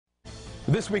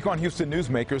This week on Houston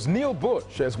Newsmakers, Neil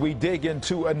Bush, as we dig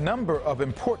into a number of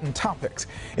important topics.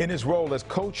 In his role as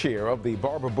co-chair of the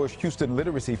Barbara Bush Houston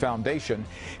Literacy Foundation,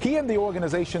 he and the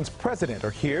organization's president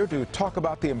are here to talk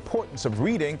about the importance of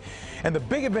reading and the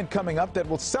big event coming up that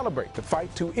will celebrate the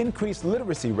fight to increase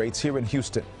literacy rates here in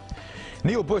Houston.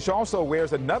 Neil Bush also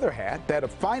wears another hat, that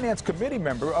of finance committee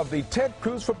member of the Ted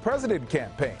Cruz for President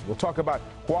campaign. We'll talk about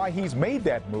why he's made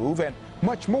that move and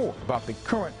much more about the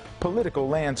current political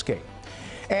landscape.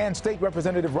 And State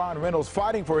Representative Reynolds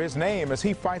fighting for his name as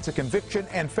he fights a conviction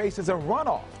and faces a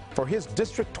runoff for his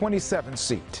District 27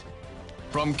 seat.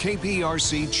 From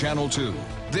KPRC Channel 2,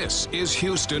 this is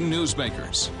Houston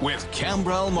Newsmakers with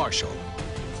Khambrel Marshall.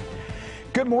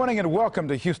 Good morning and welcome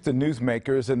to Houston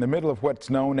Newsmakers in the middle of what's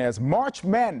known as March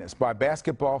Madness by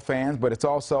basketball fans, but it's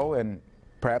also, and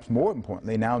perhaps more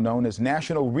importantly, now known as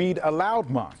National Read Aloud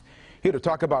Month. Here to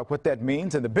talk about what that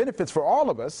means and the benefits for all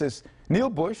of us is Neil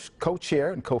Bush,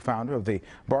 co-chair and co-founder of the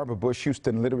Barbara Bush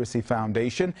Houston Literacy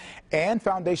Foundation, and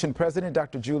Foundation President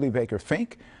Dr. Julie Baker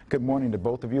Finck. Good morning to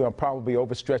both of you. I'll probably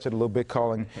overstretch it a little bit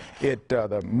calling it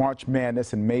the March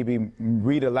Madness and maybe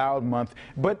Read Aloud Month,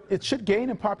 but it should gain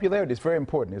in popularity. It's very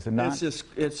important, is it not?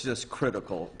 It's just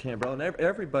critical, Khambrel, and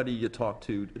everybody you talk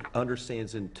to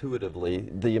understands intuitively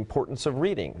the importance of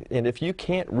reading. And if you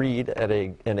can't read at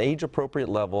an age-appropriate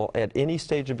level at any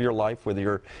stage of your life, whether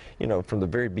you're, from the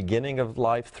very beginning of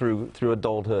life through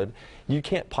adulthood, you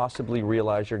can't possibly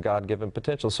realize your God-given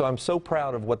potential. So I'm so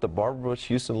proud of what the Barbara Bush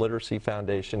Houston Literacy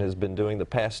Foundation has been doing the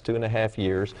past 2.5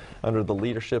 years under the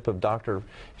leadership of Dr.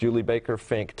 Julie Baker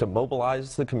Finck to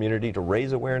mobilize the community, to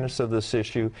raise awareness of this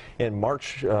issue. And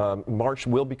March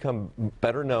will become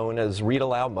better known as Read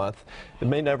Aloud Month. It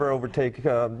may never overtake,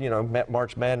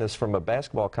 March Madness from a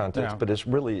basketball context, but it's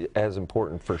really as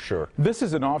important for sure. This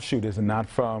is an offshoot, is it not,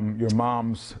 from your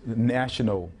mom's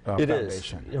national foundation?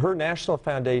 It is. Her national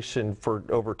foundation for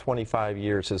over 25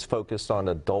 years has focused on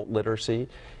adult literacy,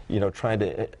 trying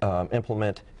to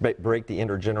break the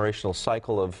intergenerational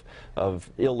cycle of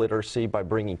illiteracy by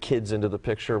bringing kids into the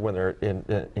picture when they're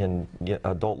in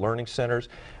adult learning centers.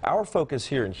 Our focus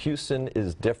here in Houston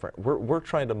is different. We're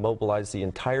trying to mobilize the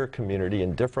entire community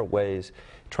in different ways,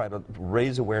 try to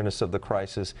raise awareness of the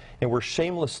crisis, and we're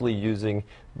shamelessly using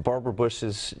Barbara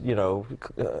Bush's,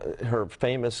 her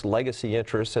famous legacy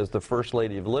interests as the First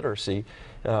Lady of Literacy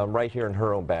right here in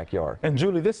her own backyard. And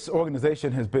Julie, this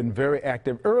organization has been very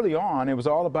active. Early on, it was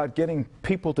all about getting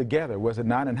people together, was it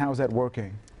not? And how's that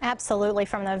working? Absolutely.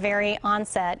 From the very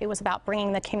onset, it was about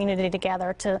bringing the community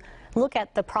together to look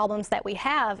at the problems that we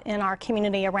have in our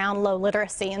community around low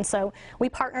literacy. And so we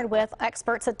partnered with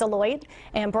experts at Deloitte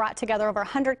and brought together over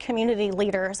 100 community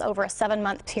leaders over a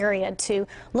 7-month period to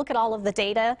look at all of the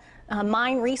data,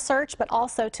 mine research, but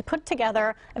also to put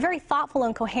together a very thoughtful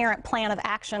and coherent plan of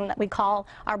action that we call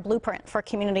our blueprint for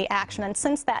community action. And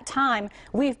since that time,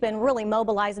 we've been really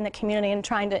mobilizing the community and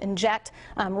trying to inject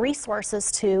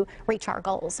resources to reach our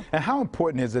goals. And how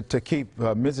important is it to keep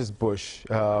Mrs. Bush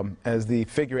as the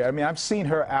figure? I mean, I've seen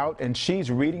her out and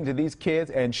she's reading to these kids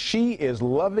and she is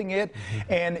loving it.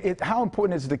 And how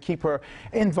important is it to keep her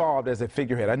involved as a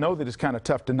figurehead? I know that it's kind of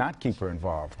tough to not keep her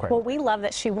involved. Well, we love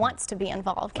that she wants to be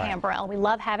involved, Khambrel. We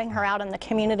love having her out in the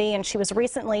community, and she was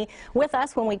recently with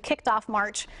us when we kicked off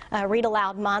March Read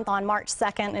Aloud Month on March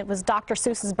 2nd. It was Dr.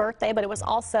 Seuss's birthday, but it was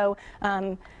also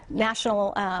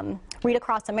National Read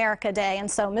Across America Day, and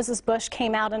so Mrs. Bush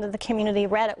came out into the community,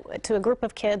 read it to a group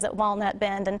of kids at Walnut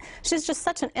Bend, and she's just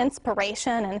such an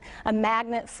inspiration and a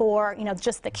magnet for,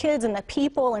 just the kids and the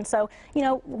people. And so,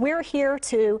 we're here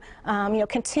to,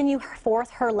 continue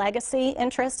forth her legacy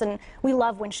interest, and we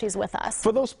love when she's with us.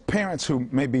 For those parents who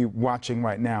may be watching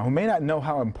right now, who may not know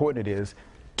how important it is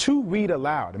to read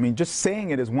aloud, I mean, just saying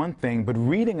it is one thing, but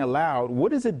reading aloud,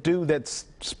 what does it do that's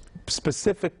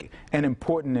specific and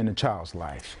important in a child's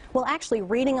life? Well, actually,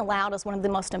 reading aloud is one of the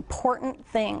most important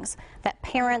things that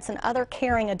parents and other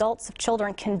caring adults of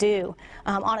children can do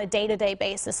on a day-to-day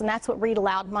basis, and that's what Read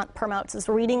Aloud Month promotes, is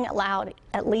reading aloud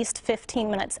at least 15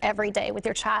 minutes every day with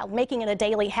your child, making it a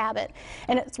daily habit.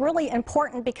 And it's really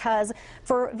important because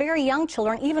for very young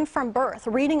children, even from birth,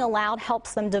 reading aloud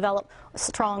helps them develop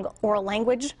strong oral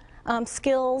language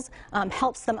skills,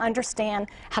 helps them understand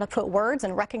how to put words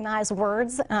and recognize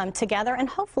words together, and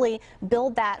hopefully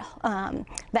build that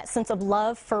sense of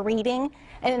love for reading.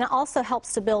 And it also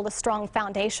helps to build a strong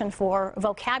foundation for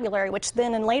vocabulary, which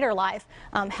then in later life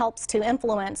helps to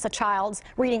influence a child's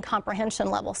reading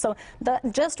comprehension level. So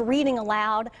just reading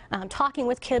aloud, talking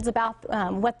with kids about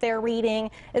what they're reading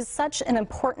is such an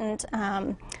important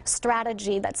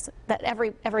strategy that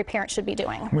every parent should be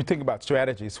doing. When we think about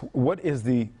strategies, what is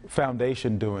the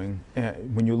foundation doing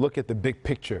when you look at the big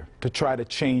picture to try to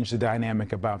change the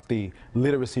dynamic about the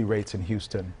literacy rates in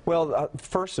Houston? Well,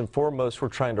 first and foremost, we're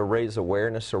trying to raise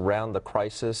awareness around the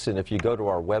crisis, and if you go to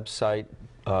our website,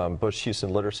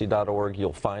 bushhoustonliteracy.org,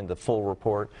 you'll find the full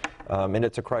report. And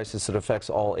it's a crisis that affects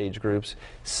all age groups.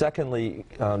 Secondly,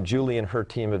 Julie and her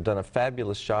team have done a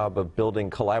fabulous job of building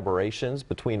collaborations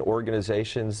between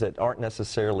organizations that aren't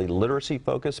necessarily literacy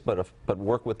focused, but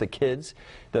work with the kids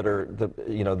that are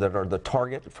the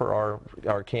target for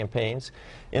our campaigns.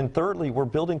 And thirdly, we're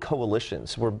building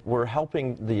coalitions. We're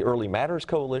helping the Early Matters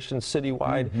Coalition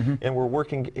citywide, and we're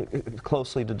working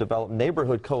closely to develop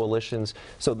neighborhood coalitions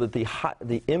so that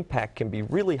the impact can be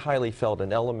really highly felt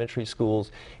in elementary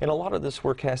schools. And a lot of this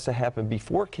work has to happen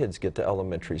before kids get to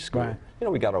elementary school. Right. You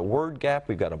know, we got a word gap,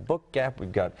 we've got a book gap,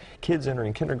 we've got kids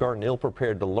entering kindergarten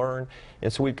ill-prepared to learn,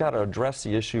 and so we've got to address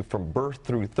the issue from birth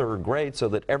through third grade so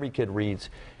that every kid reads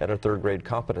at a third grade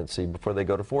competency before they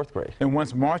go to fourth grade. And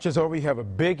once March is over, you have a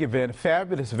big event, a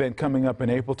fabulous event coming up in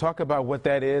April. Talk about what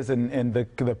that is and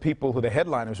the people, the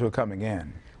headliners who are coming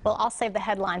in. Well, I'll save the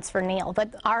headlines for Neil,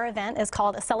 but our event is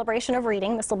called A Celebration of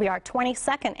Reading. This will be our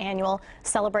 22nd annual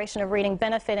Celebration of Reading,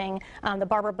 benefiting the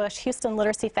Barbara Bush Houston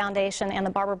Literacy Foundation and the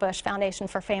Barbara Bush Foundation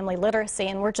for Family Literacy.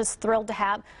 And we're just thrilled to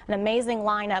have an amazing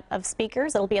lineup of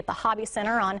speakers. It'll be at the Hobby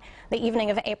Center on the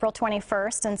evening of April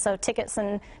 21st, and so tickets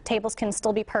and tables can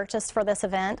still be purchased for this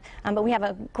event. But we have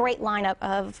a great lineup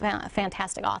of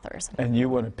fantastic authors. And you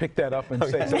want to pick that up and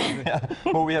say something? Yeah.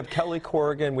 Well, we have Kelly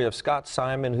Corrigan, we have Scott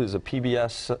Simon, who's a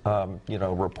PBS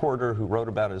reporter who wrote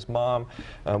about his mom.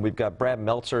 We've got Brad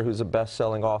Meltzer, who's a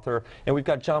best-selling author, and we've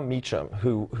got John Meacham,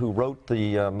 who wrote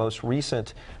the most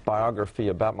recent biography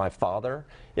about my father.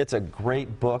 It's a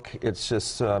great book. It's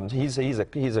just he's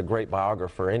a great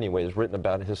biographer anyway. He's written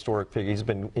about a historic figure.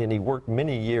 He worked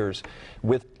many years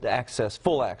with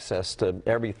full access to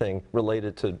everything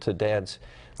related to Dad's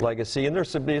legacy, and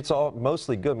it's all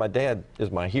mostly good. My dad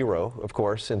is my hero, of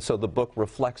course, and so the book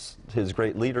reflects his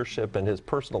great leadership and his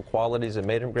personal qualities and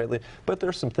made him greatly. But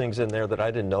there's some things in there that I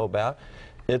didn't know about.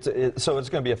 So it's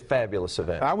going to be a fabulous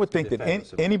event. I would think that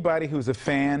anybody who's a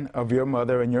fan of your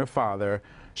mother and your father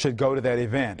should go to that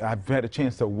event. I've had a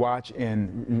chance to watch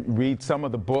and read some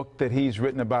of the book that he's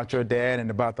written about your dad and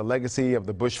about the legacy of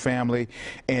the Bush family,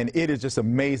 and it is just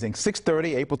amazing.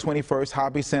 6:30, April 21st,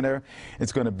 Hobby Center.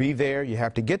 It's going to be there. You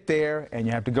have to get there, and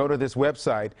you have to go to this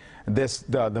website,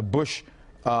 the Bush.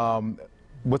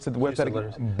 What's the website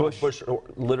again? Bush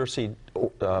Literacy.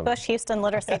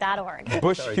 BushHoustonLiteracy.org.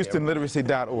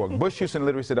 BushHoustonLiteracy.org.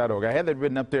 BushHoustonLiteracy.org. I had that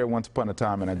written up there once upon a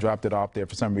time, and I dropped it off there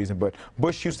for some reason. But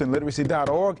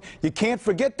BushHoustonLiteracy.org. You can't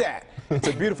forget that. It's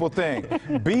a beautiful thing.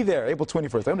 Be there, April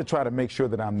 21st. I'm going to try to make sure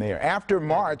that I'm there. After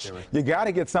March, you got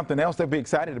to get something else to be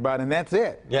excited about, and that's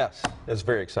it. Yes, it's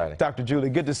very exciting. Dr. Julie,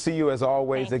 good to see you as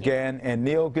always again. And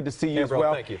Neil, good to see you as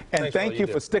well. Thank you. And thank you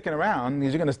for sticking around,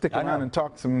 because you're going to stick around and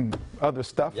talk some other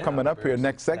stuff coming up here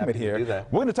next segment here.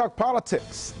 We're going to talk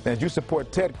politics as you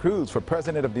support Ted Cruz for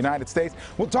President of the United States.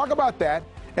 We'll talk about that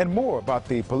and more about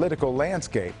the political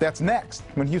landscape. That's next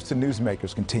when Houston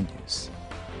Newsmakers continues.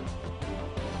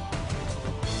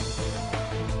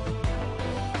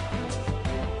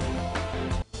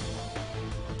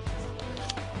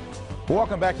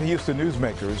 Welcome back to Houston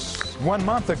Newsmakers. 1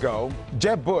 month ago,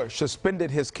 Jeb Bush suspended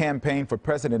his campaign for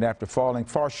president after falling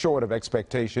far short of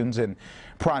expectations in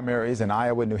primaries in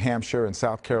Iowa, New Hampshire, and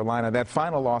South Carolina. That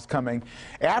final loss coming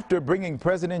after bringing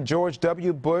President George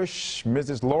W. Bush,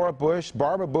 Mrs. Laura Bush,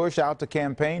 Barbara Bush out to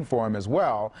campaign for him as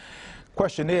well.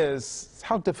 Question is,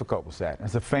 how difficult was that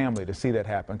as a family to see that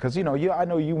happen? Because, I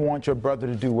know you want your brother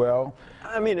to do well.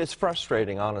 I mean, it's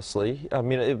frustrating, honestly. I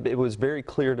mean, it was very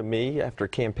clear to me after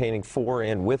campaigning for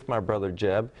and with my brother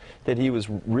Jeb that he was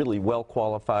really well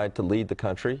qualified to lead the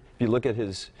country. If you look at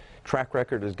his track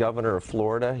record as governor of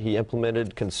Florida, he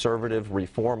implemented conservative,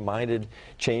 reform-minded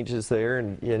changes there,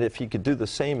 and if he could do the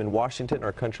same in Washington,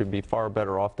 our country would be far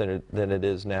better off than it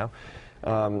is now.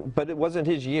 But it wasn't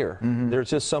his year. There's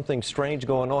just something strange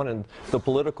going on in the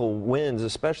political winds,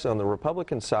 especially on the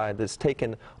Republican side, that's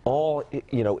taken all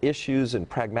issues and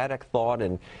pragmatic thought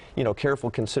and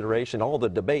careful consideration. All the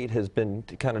debate has been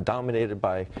kind of dominated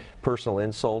by personal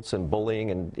insults and bullying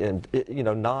and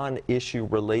non-issue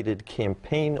related,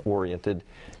 campaign-oriented.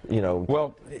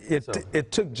 Well,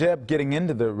 it took Jeb getting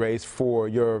into the race for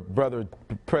your brother,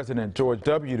 President George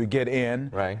W., to get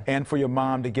in, right, and for your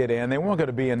mom to get in. They weren't going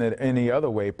to be in it any other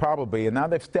way, probably, and now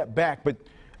they've stepped back, but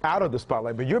out of the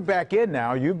spotlight. But you're back in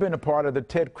now. You've been a part of the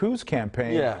Ted Cruz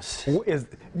campaign. Yes.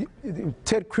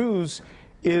 Ted Cruz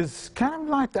is kind of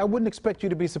like, I wouldn't expect you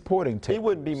to be supporting Ted. He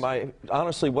wouldn't be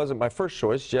honestly wasn't my first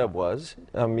choice. Jeb was.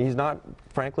 He's not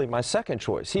frankly, my second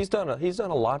choice. He's done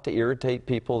a lot to irritate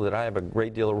people that I have a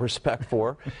great deal of respect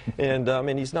for, and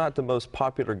he's not the most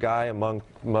popular guy among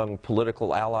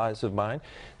political allies of mine.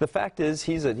 The fact is,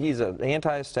 he's an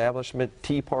anti-establishment,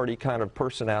 Tea Party kind of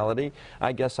personality.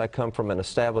 I guess I come from an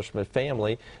establishment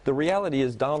family. The reality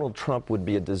is, Donald Trump would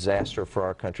be a disaster for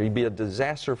our country. He'd be a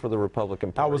disaster for the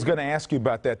Republican Party. I was going to ask you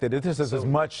about that. That this is as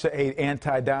much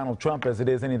anti-Donald Trump as it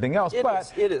is anything else. It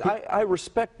is. I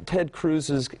respect Ted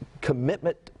Cruz's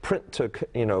commitment to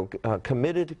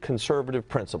committed conservative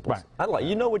principles. Right. I like,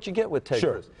 you know what you get with Ted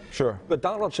Cruz. Sure. But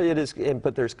Donald Trump,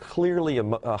 but there's clearly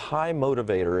a high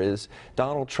motivator is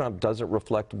Donald Trump doesn't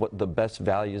reflect what the best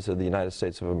values of the United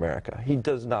States of America. He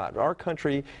does not. Our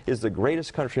country is the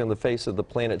greatest country on the face of the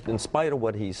planet, in spite of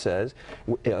what he says.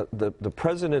 The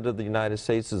President of the United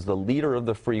States is the leader of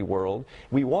the free world.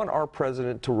 We want our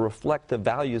president to reflect the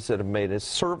values that have made us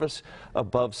service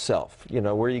above self,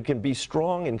 where you can be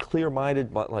strong and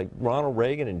clear-minded, like Ronald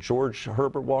Reagan and George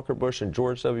Herbert Walker Bush and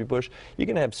George W. Bush. You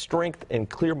can have strength and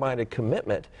clear-minded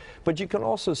commitment, but you can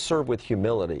also serve with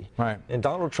humility. Right. And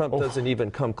Donald Trump doesn't even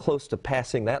come close to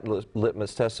passing that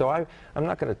litmus test. So I'm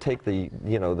not going to take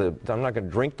I'm not going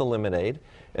to drink the lemonade,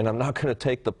 and I'm not going to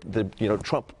take the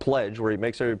Trump pledge where he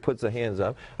makes sure he puts the hands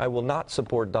up. I will not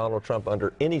support Donald Trump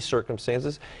under any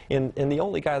circumstances. And the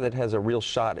only guy that has a real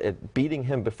shot at beating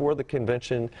him before the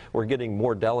convention or getting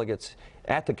more delegates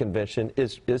at the convention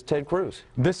is Ted Cruz.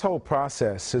 This whole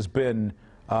process has been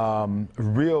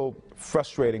real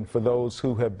frustrating for those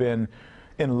who have been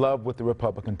in love with the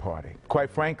Republican Party.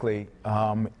 Quite frankly,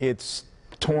 it's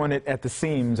torn it at the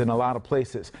seams in a lot of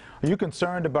places. Are you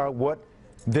concerned about what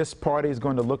this party is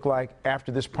going to look like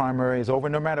after this primary is over,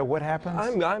 no matter what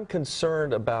happens? I'm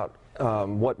concerned about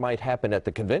what might happen at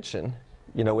the convention.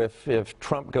 If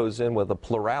Trump goes in with a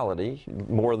plurality,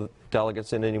 more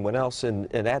delegates than anyone else, and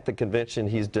at the convention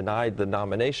he's denied the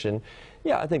nomination,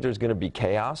 yeah, I think there's going to be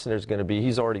chaos, and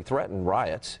he's already threatened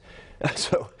riots.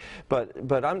 But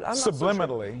I'm not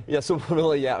subliminally. So sure. Yeah,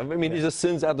 subliminally, yeah. I mean, he just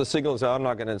sends out the signal and says, I'm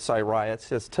not going to incite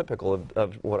riots. It's typical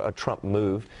of what a Trump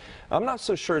move. I'm not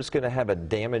so sure it's going to have a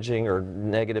damaging or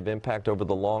negative impact over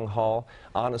the long haul.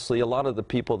 Honestly, a lot of the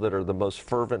people that are the most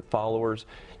fervent followers,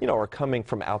 are coming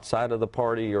from outside of the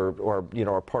party or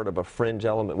are part of a fringe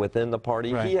element within the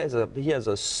party. Right. He has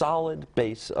a solid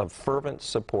base of fervent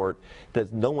support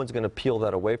that no one's going to peel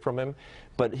that away from him.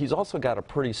 But he's also got a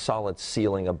pretty solid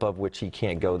ceiling above which he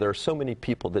can't go. There are so many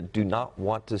people that do not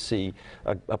want to see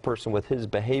a person with his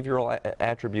behavioral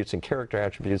attributes and character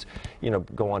attributes,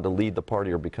 go on to lead the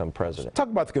party or become president. Talk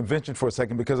about the convention for a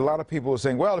second, because a lot of people are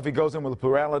saying, well, if he goes in with a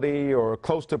plurality or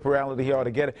close to plurality, he ought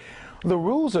to get it. The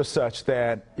rules are such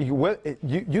that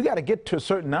you got to get to a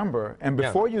certain number, and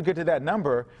before you get to that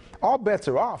number, all bets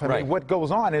are off. I mean, what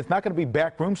goes on, it's not going to be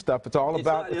backroom stuff. It's all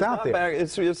about, it's out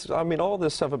there. I mean, all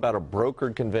this stuff about a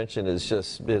brokered convention is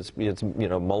just, it's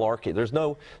malarkey. There's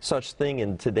no such thing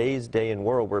in today's day and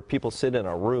world where people sit in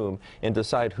a room and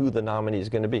decide who the nominee is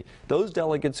going to be. Those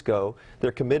delegates go,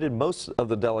 they're committed, most of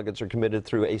the delegates are committed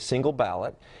through a single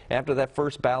ballot. After that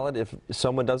first ballot, if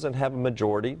someone doesn't have a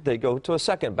majority, they go to a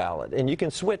second ballot. And you can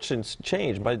switch and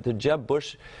change. But the Jeb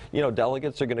Bush,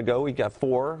 delegates are going to go. We got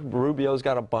 4. Rubio's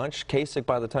got a bunch. Kasich,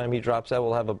 by the time he drops out,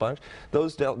 will have a bunch.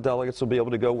 Those delegates will be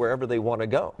able to go wherever they want to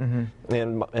go.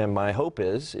 Mm-hmm. And my hope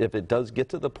is, if it does get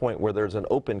to the point where there's an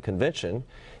open convention,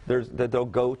 that they'll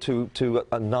go to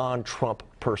a non-Trump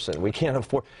person. We can't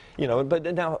afford, but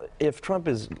now if Trump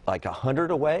is like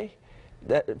 100 away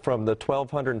from the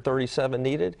 1,237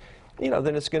 needed,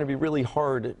 then it's going to be really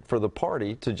hard for the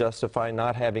party to justify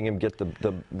not having him get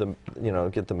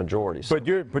the majority. So.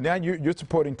 But now you're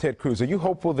supporting Ted Cruz. Are you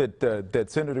hopeful that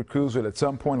Senator Cruz will at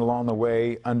some point along the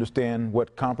way understand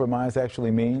what compromise actually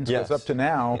means? Yes. Because up to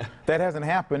now, that hasn't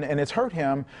happened, and it's hurt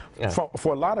him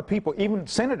for a lot of people, even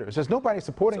senators. There's nobody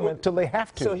supporting him until they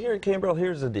have to. So here, Khambrel,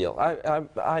 here's the deal.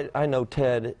 I know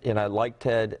Ted, and I like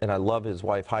Ted, and I love his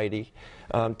wife Heidi.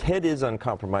 Ted is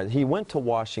uncompromised. He went to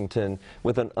Washington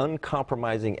with an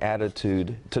uncompromising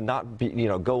attitude to not be,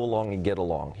 go along and get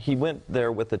along. He went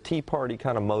there with a Tea Party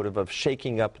kind of motive of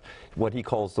shaking up what he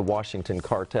calls the Washington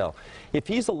cartel. If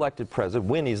he's elected president,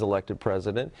 when he's elected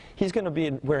president, he's going to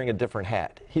be wearing a different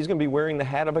hat. He's going to be wearing the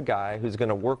hat of a guy who's going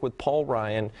to work with Paul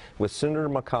Ryan, with Senator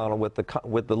McConnell,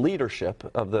 with the leadership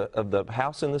of the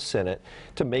House and the Senate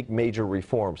to make major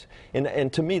reforms.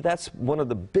 And to me, that's one of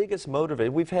the biggest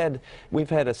motivators. We've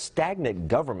had a stagnant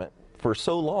government for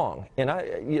so long. And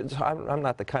I'm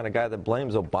not the kind of guy that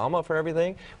blames Obama for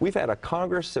everything. We've had a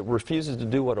Congress that refuses to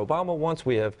do what Obama wants.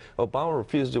 We have Obama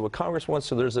refuses to do what Congress wants,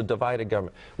 so there's a divided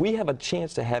government. We have a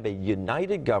chance to have a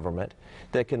united government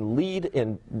that can lead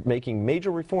in making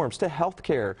major reforms to health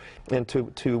care and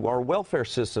to our welfare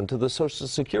system, to the Social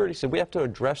Security system. We have to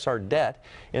address our debt,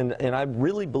 and I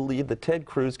really believe that Ted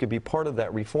Cruz could be part of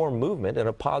that reform movement in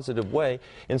a positive way.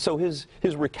 And so his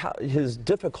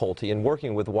difficulty in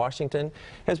working with Washington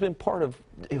has been part of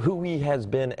who he has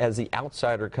been as the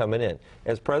outsider coming in.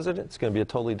 As president, it's going to be a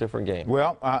totally different game.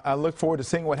 Well, I look forward to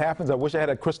seeing what happens. I wish I had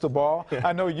a crystal ball.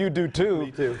 I know you do too.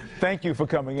 Me too. Thank you for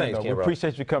coming in, though. We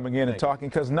appreciate you coming in and Thanks. talking,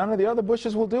 because none of the other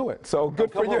Bushes will do it. So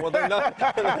good for you. Well, none of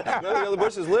the other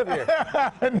Bushes live here.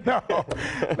 No.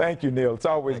 Thank you, Neil. It's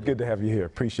always good to have you here.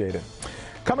 Appreciate it.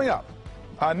 Coming up,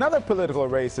 another political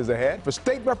race is ahead for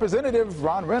State Representative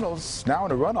Ron Reynolds, now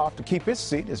in a runoff to keep his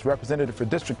seat as representative for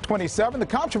District 27. The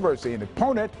controversy and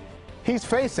opponent he's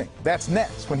facing. That's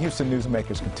next when Houston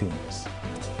Newsmakers continues.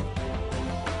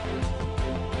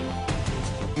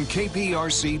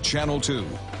 KPRC Channel 2.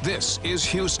 This is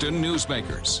Houston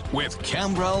Newsmakers with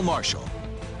Khambrel Marshall.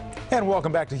 And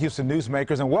welcome back to Houston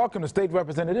Newsmakers, and welcome to State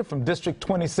Representative from District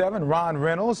 27, Ron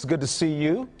Reynolds. Good to see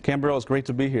you. Khambrel, it's great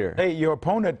to be here. Hey, your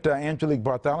opponent, Angelique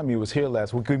Bartholomew, was here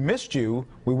last week. We missed you.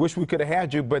 We wish we could have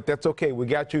had you, but that's okay. We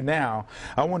got you now.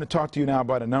 I want to talk to you now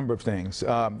about a number of things.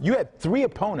 You had 3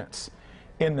 opponents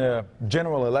in the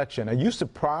general election. Are you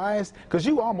surprised? Because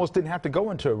you almost didn't have to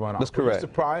go into a runoff. That's correct. Are you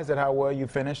surprised at how well you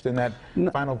finished in that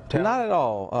final tally? Not at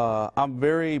all. I'm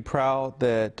very proud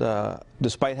that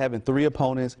despite having 3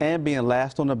 opponents and being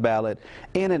last on the ballot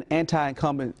in an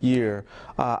anti-incumbent year,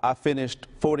 I finished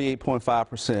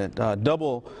 48.5%,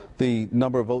 double the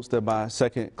number of votes that my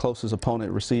second closest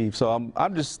opponent received. So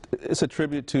it's a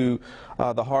tribute to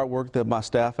the hard work that my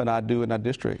staff and I do in our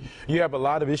district. You have a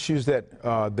lot of issues that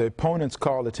the opponents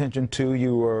called attention to.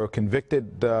 You were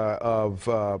convicted of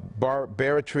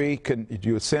barratry.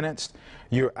 You were sentenced.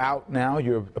 You're out now.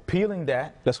 You're appealing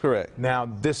that. That's correct. Now,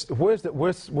 where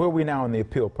are we now in the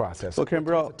appeal process? Well,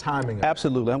 Khambrel, what's the timing of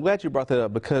absolutely. I'm glad you brought that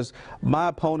up, because my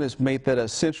opponents made that a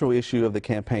central issue of the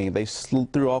campaign. They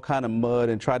threw all kind of mud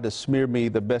and tried to smear me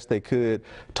the best they could,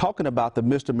 talking about the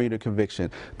misdemeanor conviction.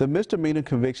 The misdemeanor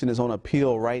conviction is on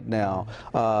appeal right now,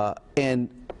 and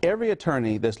every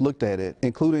attorney that's looked at it,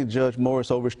 including Judge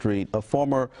Morris Overstreet, a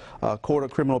former Court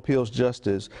of Criminal Appeals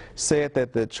justice, said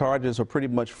that the charges are pretty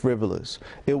much frivolous.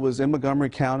 It was in Montgomery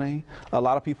County. A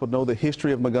lot of people know the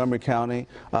history of Montgomery County,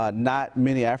 not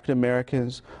many African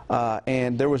Americans,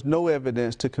 and there was no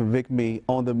evidence to convict me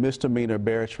on the misdemeanor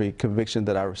barratry conviction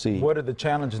that I received. What are the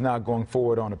challenges now going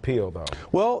forward on appeal, though?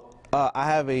 Well, I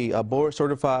have a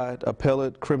board-certified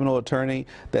appellate criminal attorney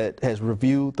that has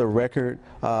reviewed the record.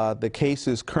 The case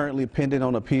is currently pending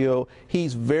on appeal.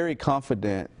 He's very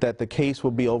confident that the case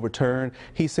will be overturned.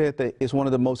 He said that it's one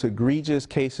of the most egregious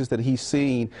cases that he's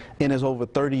seen in his over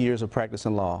 30 years of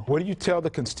practicing law. What do you tell the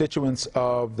constituents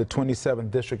of the 27th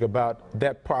district about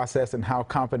that process and how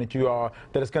confident you are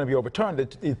that it's going to be overturned,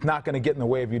 that it's not going to get in the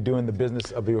way of you doing the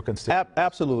business of your constituents?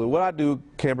 Absolutely. What I do,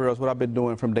 Khambrel, is what I've been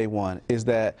doing from day one, is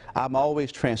that I'm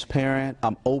always transparent,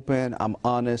 I'm open, I'm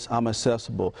honest, I'm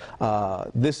accessible.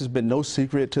 This has been no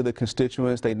secret to the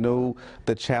constituents. They know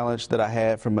the challenge that I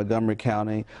had from Montgomery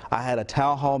County. I had a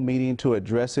town hall meeting to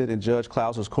address it in Judge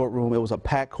Klaus's courtroom. It was a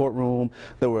packed courtroom.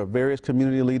 There were various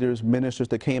community leaders, ministers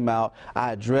that came out.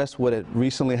 I addressed what had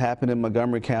recently happened in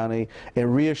Montgomery County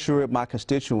and reassured my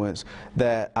constituents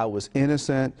that I was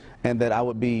innocent and that I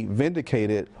would be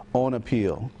vindicated on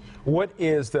appeal. What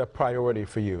is the priority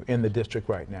for you in the district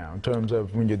right now in terms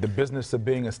of when you're the business of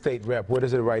being a state rep? What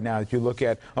is it right now that you look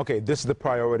at, okay, this is the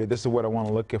priority, this is what I want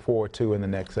to look forward to in the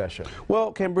next session?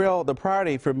 Well, Khambrel, the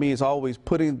priority for me is always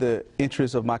putting the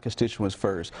interests of my constituents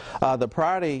first. The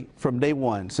priority from day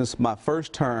one, since my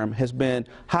first term, has been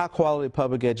high quality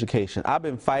public education. I've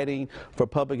been fighting for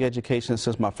public education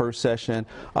since my first session.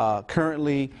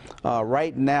 Currently,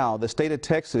 right now, the state of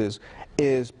Texas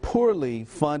is poorly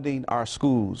funding our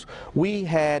schools. We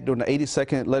had, during the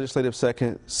 82nd legislative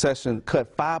session,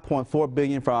 cut $5.4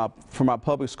 billion from our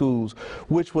public schools,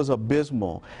 which was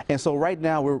abysmal. And so right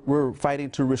now we're fighting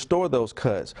to restore those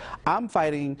cuts. I'm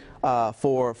fighting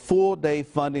for full day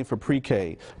funding for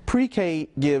pre-K. Pre-K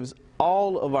gives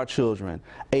all of our children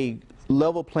a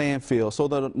level playing field so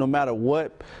that no matter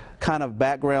what kind of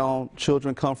background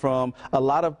children come from. A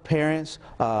lot of parents,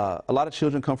 a lot of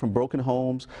children come from broken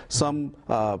homes. Some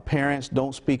parents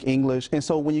don't speak English. And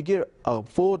so when you get a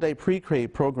full-day pre-K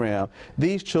program,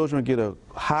 these children get a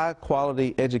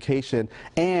high-quality education,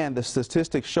 and the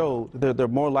statistics show that they're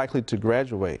more likely to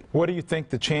graduate. What do you think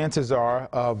the chances are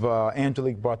of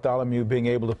Angelique Bartholomew being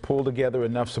able to pull together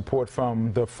enough support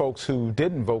from the folks who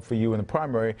didn't vote for you in the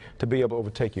primary to be able to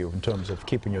overtake you in terms of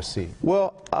keeping your seat?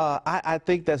 Well, I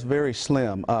think that's very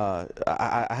slim.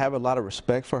 I have a lot of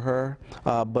respect for her,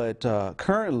 but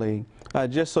currently,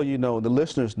 just so you know, the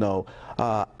listeners know,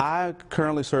 I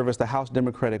currently serve as the House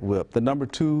Democratic Whip, the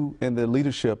 #2 in the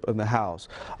leadership in the House.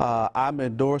 I'm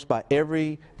endorsed by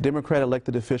every Democrat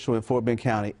elected official in Fort Bend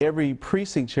County, every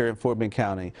precinct chair in Fort Bend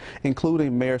County,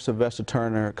 including Mayor Sylvester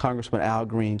Turner, Congressman Al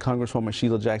Green, Congresswoman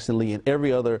Sheila Jackson Lee, and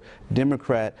every other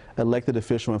Democrat elected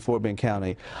official in Fort Bend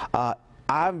County.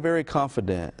 I'm very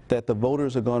confident that the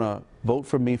voters are going to vote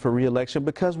for me for re-election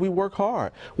because we work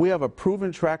hard. We have a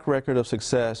proven track record of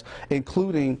success,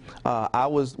 including I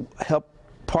was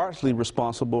partially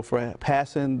responsible for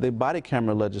passing the body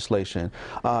camera legislation,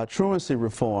 truancy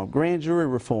reform, grand jury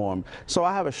reform. So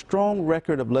I have a strong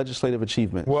record of legislative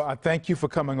achievement. Well, I thank you for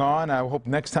coming on. I hope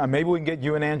next time maybe we can get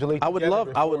you and Angelique. I would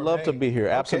love to be here.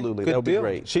 Absolutely, okay, that would be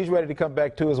great. She's ready to come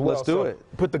back too as well. Let's do it.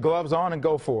 Put the gloves on and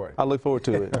go for it. I look forward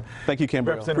to it. Thank you,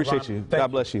 Khambrel. Appreciate you.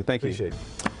 God bless you. Thank you. Appreciate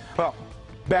it. Well,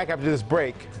 back after this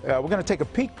break, we're going to take a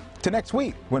peek to next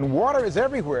week when water is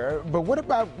everywhere. But what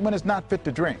about when it's not fit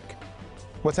to drink?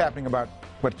 What's happening about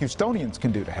what Houstonians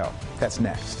can do to help? That's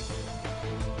next.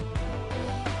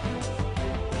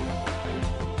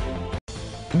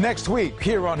 Next week,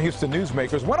 here on Houston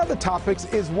Newsmakers, one of the topics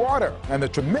is water and the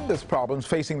tremendous problems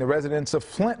facing the residents of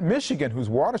Flint, Michigan, whose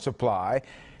water supply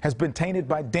has been tainted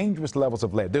by dangerous levels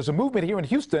of lead. There's a movement here in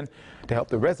Houston to help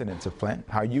the residents of Flint,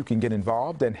 how you can get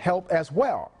involved and help as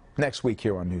well. Next week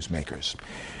here on Newsmakers.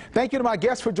 Thank you to my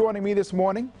guests for joining me this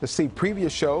morning. To see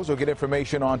previous shows or get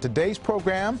information on today's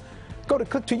program, go to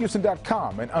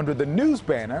click2houston.com and under the news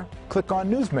banner, click on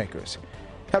Newsmakers.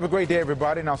 Have a great day,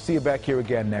 everybody, and I'll see you back here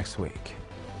again next week.